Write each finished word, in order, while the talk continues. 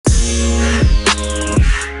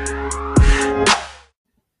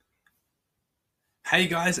Hey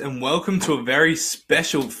guys, and welcome to a very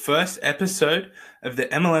special first episode of the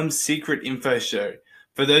MLM Secret Info Show.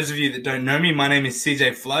 For those of you that don't know me, my name is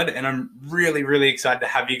CJ Flood, and I'm really excited to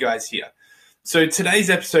have you guys here. So today's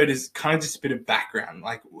episode is kind of just a bit of background,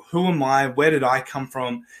 like who am I, where did I come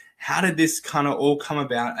from, how did this kind of all come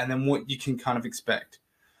about, and then what you can kind of expect.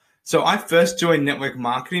 So I first joined network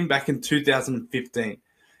marketing back in 2015,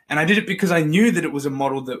 and I did it because I knew that it was a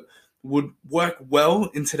model that would work well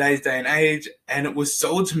in today's day and age, and it was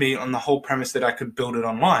sold to me on the whole premise that I could build it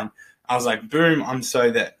online. I was like, boom, I'm so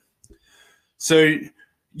there. So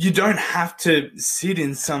you don't have to sit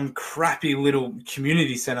in some crappy little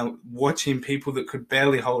community center watching people that could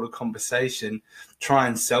barely hold a conversation try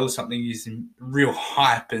and sell something using real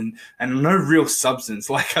hype and no real substance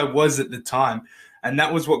like I was at the time. And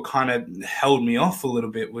that was what kind of held me off a little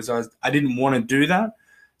bit. I didn't want to do that.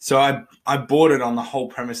 So I bought it on the whole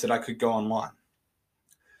premise that I could go online.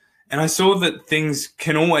 And I saw that things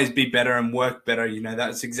can always be better and work better. You know,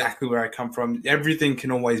 that's exactly where I come from. Everything can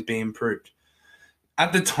always be improved.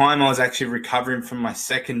 At the time, I was actually recovering from my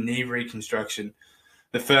second knee reconstruction.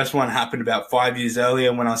 The first one happened about 5 years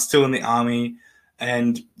earlier when I was still in the army.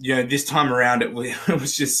 And, you know, this time around, it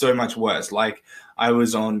was just so much worse. Like, I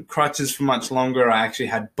was on crutches for much longer. I actually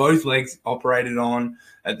had both legs operated on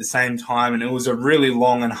at the same time. And it was a really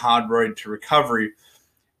long and hard road to recovery.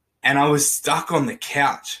 And I was stuck on the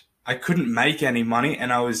couch. I couldn't make any money.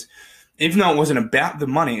 And even though it wasn't about the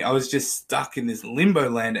money, I was just stuck in this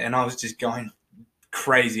limbo land. And I was just going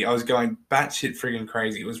crazy. I was going batshit friggin'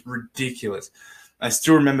 crazy. It was ridiculous. I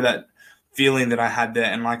still remember that feeling that I had there,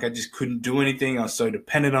 and like I just couldn't do anything. I was so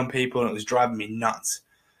dependent on people, and it was driving me nuts.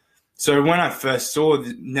 So when I first saw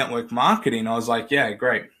the network marketing, I was like, yeah,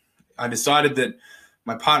 great. I decided that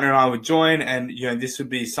my partner and I would join, and you know, this would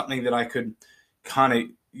be something that I could kind of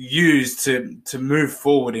use to move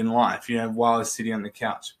forward in life, you know, while I was sitting on the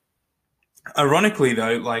couch. Ironically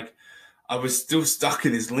though, like I was still stuck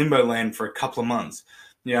in this limbo land for a couple of months.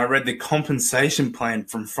 You know, I read the compensation plan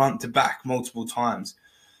from front to back multiple times.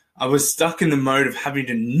 I was stuck in the mode of having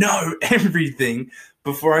to know everything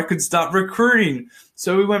before I could start recruiting.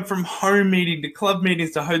 So we went from home meeting to club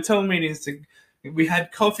meetings to hotel meetings we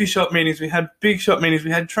had coffee shop meetings, we had big shop meetings,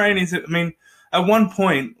 we had trainings. I mean, at one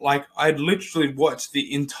point, like I'd literally watched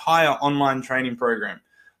the entire online training program.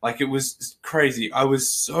 Like it was crazy. I was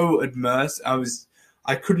so immersed.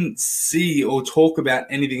 I couldn't see or talk about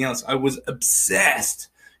anything else. I was obsessed,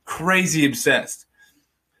 crazy obsessed.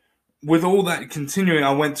 With all that continuing,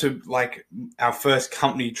 I went to like our first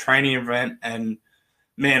company training event, and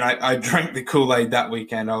man, I drank the Kool-Aid that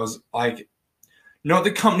weekend. I was like, not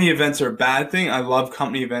that company events are a bad thing. I love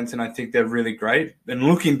company events and I think they're really great. And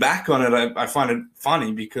looking back on it, I find it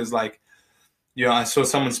funny because like, you know, I saw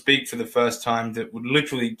someone speak for the first time that would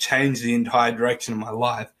literally change the entire direction of my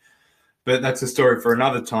life. But that's a story for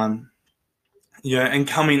another time. You know, and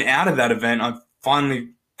coming out of that event, I finally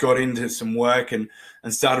got into some work and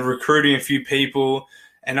started recruiting a few people.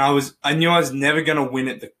 And I knew I was never going to win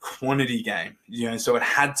at the quantity game, you know, so it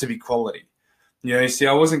had to be quality. You know, you see,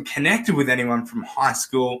 I wasn't connected with anyone from high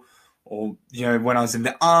school or, you know, when I was in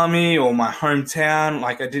the army or my hometown.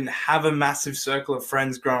 Like I didn't have a massive circle of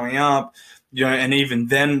friends growing up, you know, and even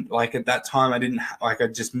then, like at that time, I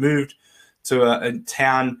just moved to a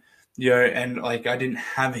town, you know, and like I didn't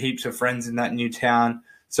have heaps of friends in that new town.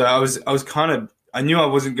 So I knew I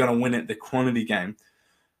wasn't going to win at the quantity game.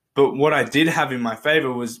 But what I did have in my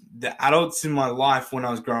favor was the adults in my life when I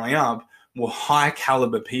was growing up were high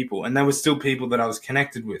caliber people, and they were still people that I was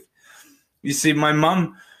connected with. You see, my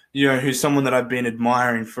mum, you know, who's someone that I've been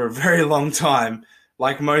admiring for a very long time,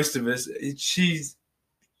 like most of us,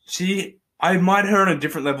 I admired her on a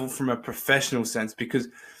different level from a professional sense because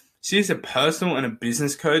she's a personal and a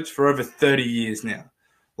business coach for over 30 years now.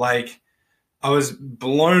 Like, I was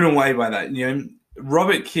blown away by that. You know,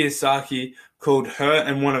 Robert Kiyosaki called her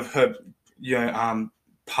and one of her, you know,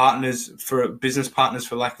 business partners,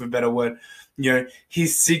 for lack of a better word, you know,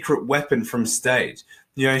 his secret weapon from stage.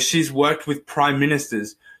 You know, she's worked with prime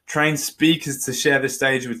ministers, trained speakers to share the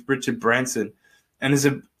stage with Richard Branson, and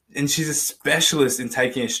she's a specialist in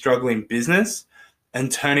taking a struggling business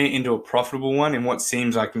and turning it into a profitable one in what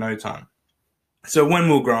seems like no time. So when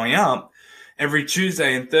we were growing up, every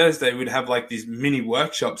Tuesday and Thursday, we'd have like these mini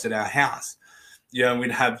workshops at our house. You know,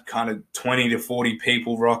 we'd have kind of 20 to 40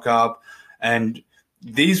 people rock up. And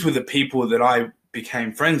these were the people that I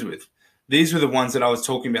became friends with. These were the ones that I was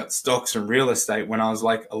talking about stocks and real estate when I was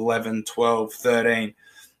like 11, 12, 13.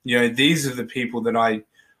 You know, these are the people that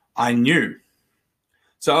I knew.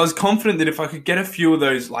 So I was confident that if I could get a few of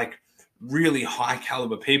those like really high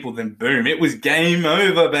caliber people, then boom, it was game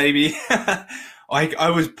over, baby. I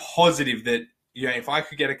was positive that, if I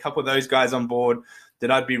could get a couple of those guys on board,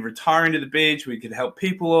 that I'd be retiring to the beach. We could help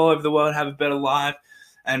people all over the world have a better life.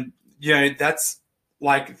 And, that's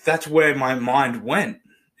where my mind went,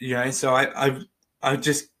 so I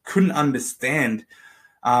just couldn't understand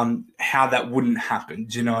how that wouldn't happen.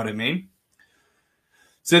 Do you know what I mean?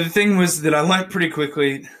 So the thing was that I learned pretty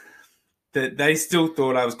quickly that they still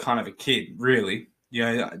thought I was kind of a kid, really.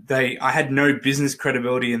 I had no business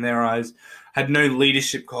credibility in their eyes, had no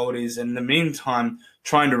leadership qualities. And in the meantime,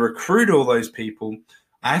 trying to recruit all those people,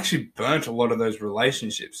 I actually burnt a lot of those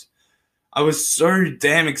relationships. I was so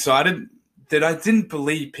damn excited that I didn't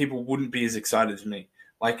believe people wouldn't be as excited as me.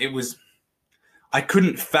 I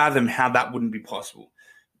couldn't fathom how that wouldn't be possible.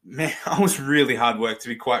 Man, I was really hard work, to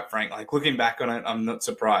be quite frank. Looking back on it, I'm not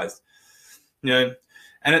surprised. And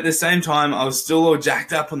at the same time, I was still all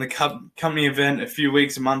jacked up on the company event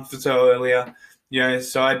a month or so earlier.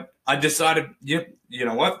 So I decided, yep, you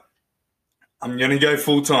know what? I'm going to go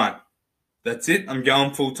full time. That's it. I'm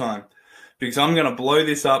going full time because I'm going to blow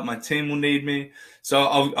this up. My team will need me. So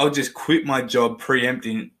I'll just quit my job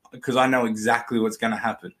preempting because I know exactly what's going to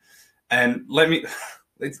happen. And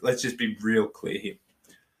let's just be real clear here.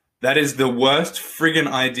 That is the worst friggin'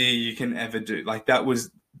 idea you can ever do. That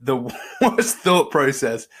was the worst thought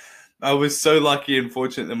process. I was so lucky and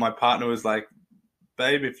fortunate that my partner was like,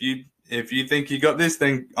 babe, if you think you got this,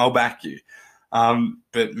 then I'll back you.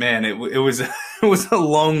 But man, it was it was a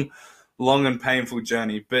long and painful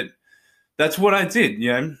journey. But that's what I did,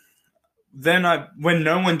 Then when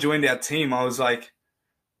no one joined our team, I was like,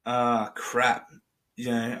 crap.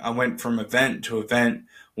 I went from event to event,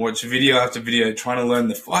 watched video after video, trying to learn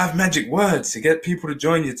the 5 magic words to get people to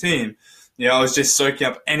join your team. I was just soaking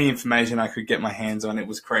up any information I could get my hands on. It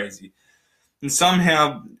was crazy. And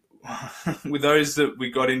somehow, with those that we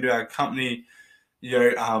got into our company,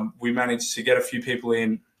 we managed to get a few people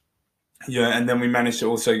in, and then we managed to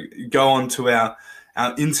also go on to our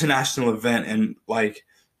international event and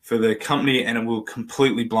for the company, and we were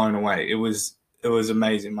completely blown away. It was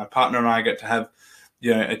amazing. My partner and I got to have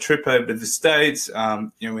a trip over to the States. We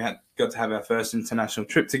got to have our first international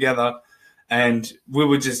trip together, and we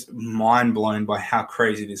were just mind blown by how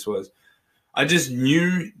crazy this was. I just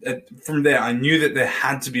knew that from there, I knew that there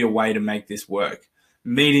had to be a way to make this work.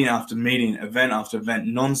 Meeting after meeting, event after event,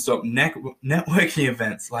 nonstop networking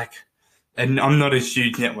events. And I'm not a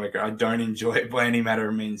huge networker. I don't enjoy it by any matter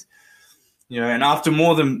of means. And after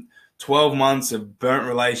more than 12 months of burnt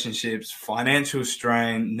relationships, financial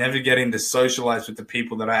strain, never getting to socialize with the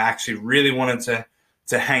people that I actually really wanted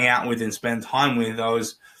to hang out with and spend time with, I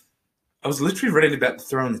was literally ready about to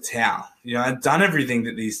throw in the towel. I'd done everything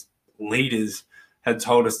that these leaders had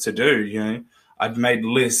told us to do. I'd made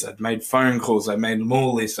lists, I'd made phone calls, I made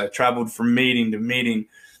more lists, I traveled from meeting to meeting.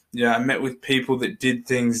 I met with people that did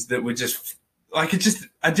things that were just I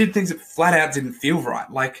did things that flat out didn't feel right.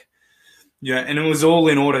 And it was all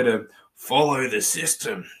in order to follow the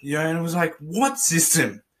system. And it was like, what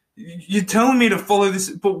system? You're telling me to follow this,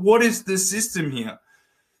 but what is the system here?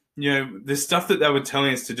 The stuff that they were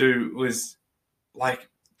telling us to do was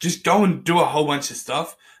just go and do a whole bunch of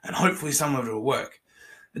stuff and hopefully some of it will work.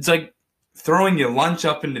 It's like throwing your lunch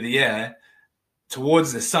up into the air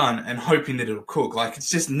towards the sun and hoping that it'll cook. It's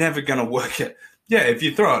just never going to work. Yeah, if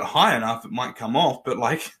you throw it high enough, it might come off, but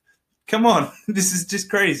come on, this is just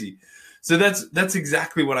crazy. So that's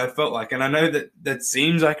exactly what I felt like. And I know that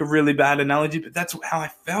seems like a really bad analogy, but that's how I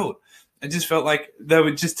felt. I just felt like they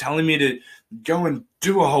were just telling me to go and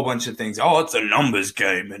do a whole bunch of things. Oh, it's a numbers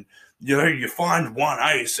game. And, you find one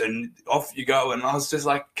ace and off you go. And I was just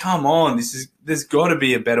like, come on, there's got to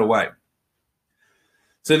be a better way.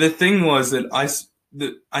 So the thing was that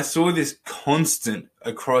I saw this constant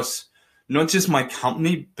across not just my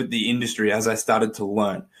company, but the industry as I started to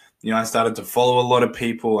learn. I started to follow a lot of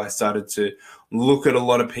people. I started to look at a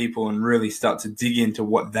lot of people and really start to dig into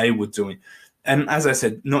what they were doing. And as I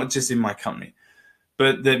said, not just in my company,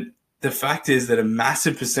 but the fact is that a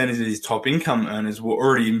massive percentage of these top income earners were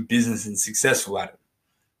already in business and successful at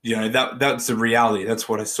it. That's the reality. That's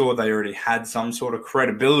what I saw. They already had some sort of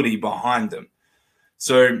credibility behind them.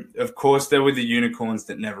 So, of course, there were the unicorns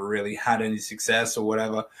that never really had any success or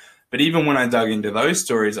whatever. But even when I dug into those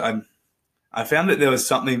stories, I found that there was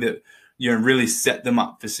something that really set them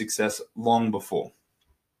up for success long before.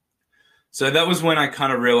 So that was when I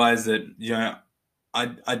kind of realized that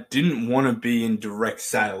I didn't want to be in direct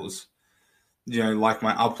sales, like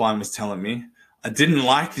my upline was telling me. I didn't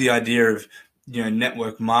like the idea of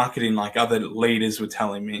network marketing like other leaders were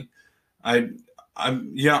telling me. I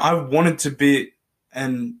wanted to be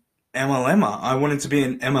an MLMer. I wanted to be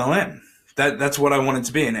an MLM. That's what I wanted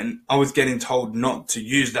to be in. And I was getting told not to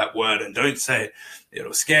use that word and don't say it.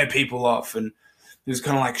 It'll scare people off. And it was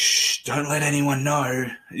kind of like, shh, don't let anyone know.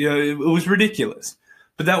 It was ridiculous.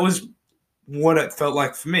 But that was what it felt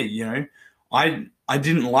like for me. I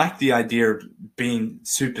didn't like the idea of being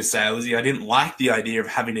super salesy. I didn't like the idea of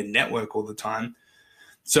having to network all the time.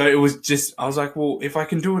 So it was just, I was like, well, if I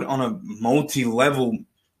can do it on a multi-level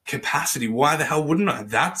capacity, why the hell wouldn't I?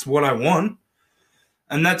 That's what I want.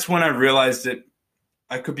 And that's when I realized that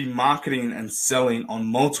I could be marketing and selling on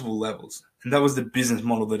multiple levels. And that was the business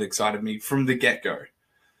model that excited me from the get-go,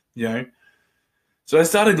 So I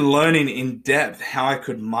started learning in depth how I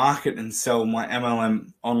could market and sell my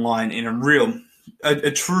MLM online in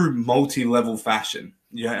a true multi-level fashion,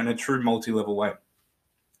 in a true multi-level way.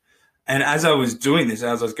 And as I was doing this,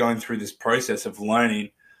 as I was going through this process of learning,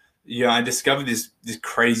 I discovered this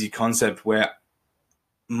crazy concept where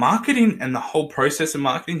marketing and the whole process of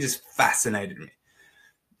marketing just fascinated me.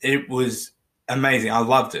 It was amazing. I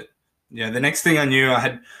loved it. The next thing I knew, I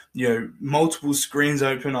had, multiple screens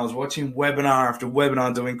open. I was watching webinar after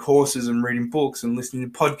webinar, doing courses and reading books and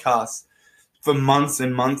listening to podcasts for months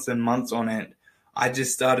and months and months on end. I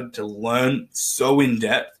just started to learn so in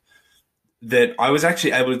depth that I was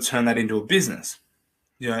actually able to turn that into a business,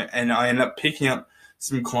 and I ended up picking up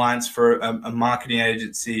some clients for a marketing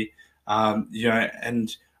agency,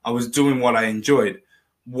 and I was doing what I enjoyed.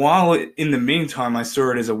 While in the meantime, I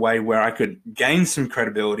saw it as a way where I could gain some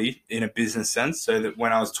credibility in a business sense, so that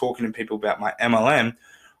when I was talking to people about my MLM,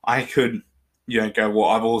 I could, go, well,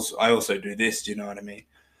 I also do this. Do you know what I mean?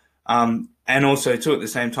 And also too, at the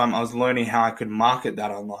same time, I was learning how I could market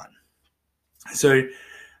that online. So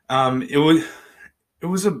it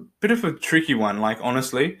was a bit of a tricky one. Like,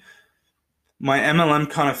 honestly, my MLM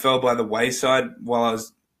kind of fell by the wayside while I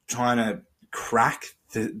was trying to crack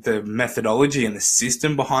the methodology and the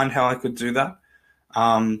system behind how I could do that,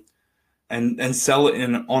 and sell it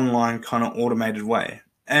in an online kind of automated way.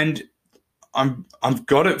 And I've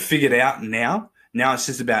got it figured out now. Now it's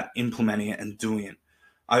just about implementing it and doing it.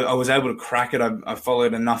 I was able to crack it. I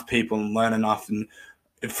followed enough people and learn enough, and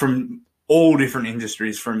from all different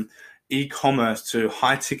industries, from e-commerce to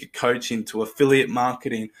high-ticket coaching to affiliate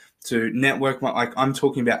marketing to network. Like, I'm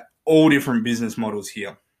talking about all different business models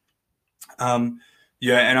here. And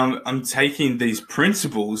I'm taking these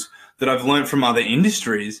principles that I've learned from other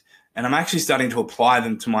industries, and I'm actually starting to apply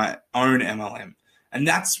them to my own MLM. And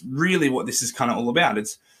that's really what this is kind of all about.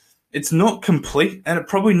 It's not complete, and it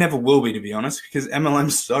probably never will be, to be honest, because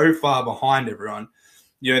MLM's so far behind everyone.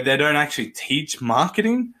 They don't actually teach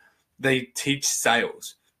marketing. They teach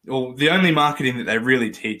sales. Well, the only marketing that they really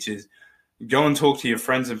teach is go and talk to your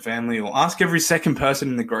friends and family, or ask every second person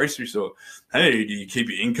in the grocery store, hey, do you keep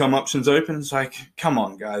your income options open? It's like, come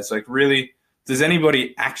on, guys. Like, really, does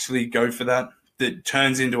anybody actually go for that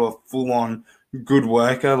turns into a full-on good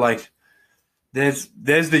worker? Like, there's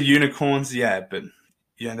the unicorns, yeah, but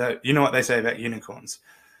you know what they say about unicorns.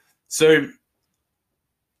 So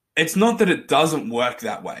it's not that it doesn't work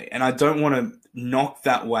that way, and I don't want to knock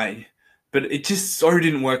that way, but it just so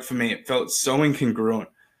didn't work for me. It felt so incongruent.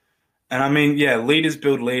 And I mean, yeah, leaders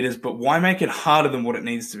build leaders, but why make it harder than what it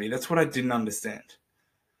needs to be? That's what I didn't understand.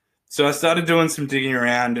 So I started doing some digging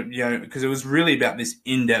around, because it was really about this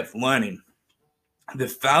in-depth learning. The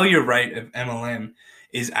failure rate of MLM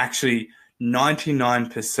is actually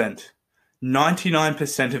 99%.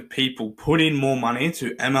 99% of people put in more money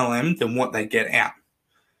into MLM than what they get out.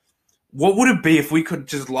 What would it be if we could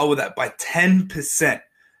just lower that by 10%?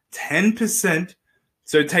 10%.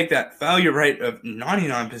 So take that failure rate of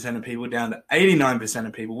 99% of people down to 89%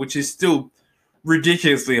 of people, which is still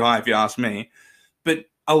ridiculously high if you ask me. But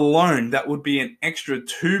alone, that would be an extra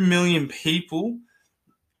 2 million people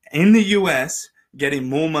in the US getting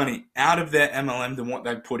more money out of their MLM than what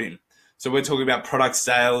they put in. So we're talking about product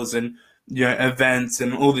sales and events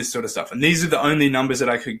and all this sort of stuff. And these are the only numbers that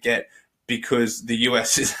I could get, because the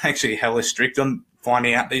US is actually hella strict on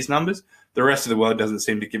finding out these numbers. The rest of the world doesn't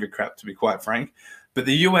seem to give a crap, to be quite frank. But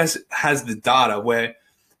the US has the data where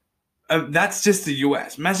that's just the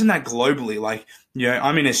US. Imagine that globally. Like,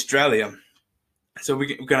 I'm in Australia, so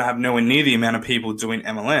we're going to have nowhere near the amount of people doing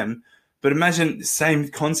MLM. But imagine the same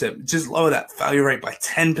concept. Just lower that failure rate by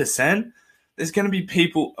 10%. There's going to be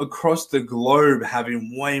people across the globe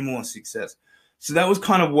having way more success. So that was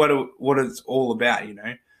kind of what it's all about,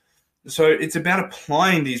 So it's about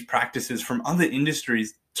applying these practices from other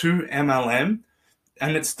industries to MLM.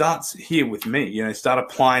 And it starts here with me, start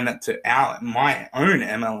applying that to my own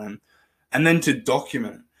MLM, and then to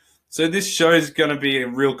document it. So this show is going to be a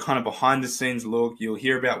real kind of behind the scenes look. You'll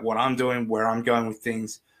hear about what I'm doing, where I'm going with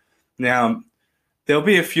things. Now, There'll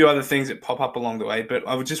be a few other things that pop up along the way, but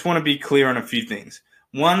I would just want to be clear on a few things.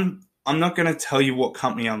 One, I'm not going to tell you what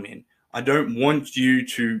company I'm in. I don't want you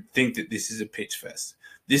to think that this is a pitch fest.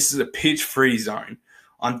 This is a pitch-free zone.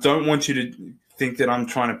 I don't want you to think that I'm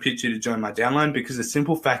trying to pitch you to join my downline, because the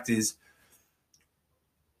simple fact is,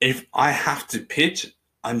 if I have to pitch,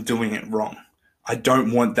 I'm doing it wrong. I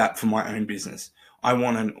don't want that for my own business. I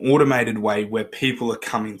want an automated way where people are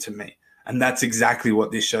coming to me. And that's exactly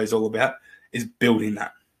what this show's all about, is building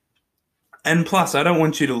that. And plus, I don't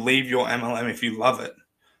want you to leave your MLM if you love it.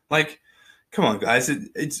 Like, come on, guys.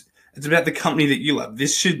 It's about the company that you love.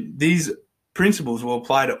 These principles will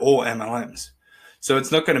apply to all MLMs. So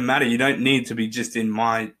it's not going to matter. You don't need to be just in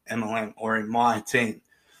my MLM or in my team.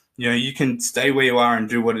 You can stay where you are and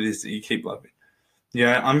do what it is that you keep loving.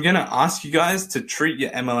 I'm going to ask you guys to treat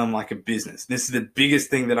your MLM like a business. This is the biggest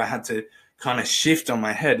thing that I had to kind of shift on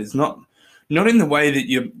my head. It's not in the way that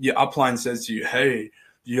your upline says to you, hey,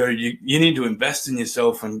 you need to invest in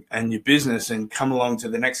yourself and your business and come along to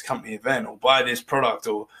the next company event or buy this product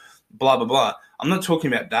or blah, blah, blah. I'm not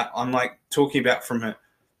talking about that. I'm like talking about from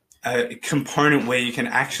a component where you can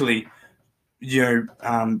actually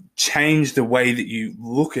change the way that you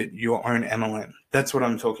look at your own MLM. That's what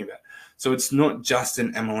I'm talking about. So it's not just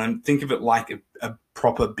an MLM. Think of it like a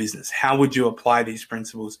proper business. How would you apply these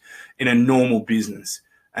principles in a normal business?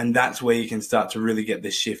 And that's where you can start to really get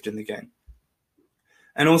this shift in the game.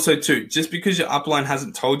 And also too, just because your upline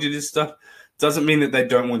hasn't told you this stuff doesn't mean that they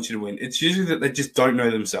don't want you to win. It's usually that they just don't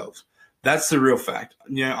know themselves. That's the real fact.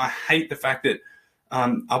 I hate the fact that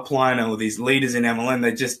upline or these leaders in MLM,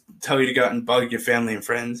 they just tell you to go out and bug your family and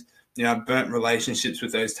friends. I've burnt relationships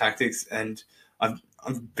with those tactics, and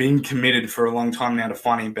I've been committed for a long time now to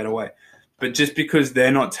finding a better way. But just because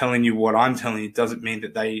they're not telling you what I'm telling you doesn't mean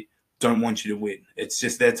that they don't want you to win. It's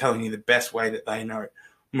just they're telling you the best way that they know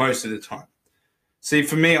most of the time. See,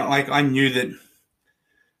 for me, I knew that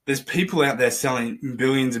there's people out there selling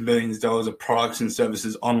billions and billions of dollars of products and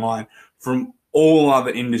services online from all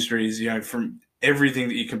other industries, from everything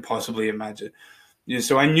that you can possibly imagine.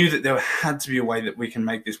 So I knew that there had to be a way that we can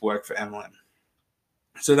make this work for MLM.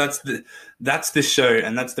 So that's the show,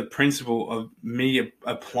 and that's the principle of me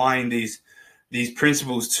applying these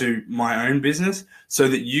principles to my own business so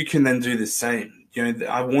that you can then do the same.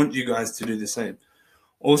 I want you guys to do the same.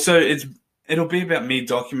 Also, it'll be about me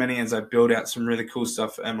documenting as I build out some really cool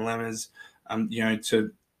stuff for MLMers,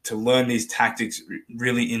 to learn these tactics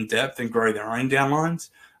really in depth and grow their own downlines.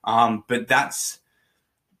 But that's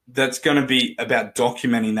going to be about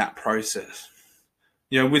documenting that process.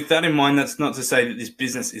 With that in mind, that's not to say that this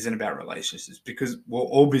business isn't about relationships, because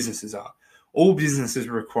all businesses are. All businesses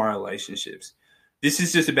require relationships. This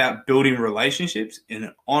is just about building relationships in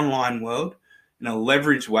an online world in a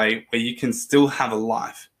leveraged way where you can still have a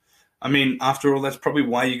life. I mean, after all, that's probably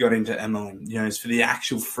why you got into MLM. It's for the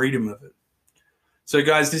actual freedom of it. So,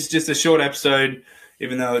 guys, this is just a short episode,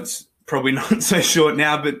 even though it's probably not so short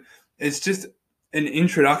now, but it's just an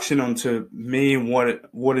introduction onto me and what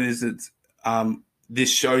it is that this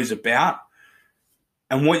show's about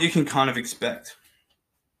and what you can kind of expect.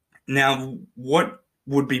 Now, what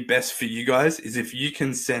would be best for you guys is if you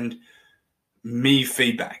can send me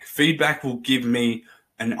feedback. Feedback will give me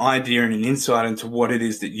an idea and an insight into what it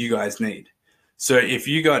is that you guys need. So if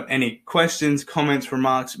you got any questions, comments,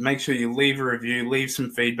 remarks, make sure you leave a review, leave some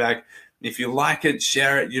feedback. If you like it,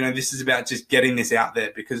 share it. This is about just getting this out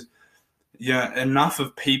there, because enough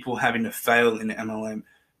of people having to fail in MLM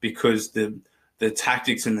because the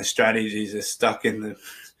tactics and the strategies are stuck in the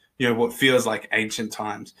what feels like ancient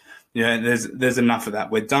times. There's enough of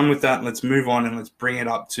that. We're done with that. Let's move on and let's bring it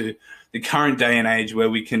up to the current day and age where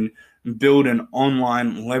we can build an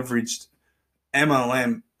online leveraged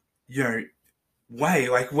MLM, way,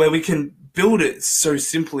 like where we can build it so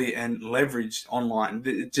simply and leveraged online.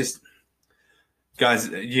 It just, guys,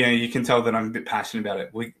 you can tell that I'm a bit passionate about it.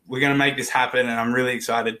 We're going to make this happen, and I'm really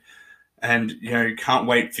excited, and can't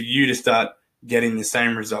wait for you to start getting the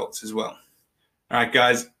same results as well. All right,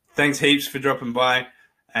 guys, thanks heaps for dropping by,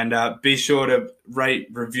 and be sure to rate,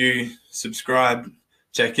 review, subscribe,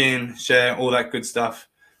 check in, share, all that good stuff,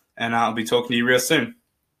 and I'll be talking to you real soon.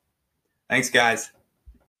 Thanks, guys.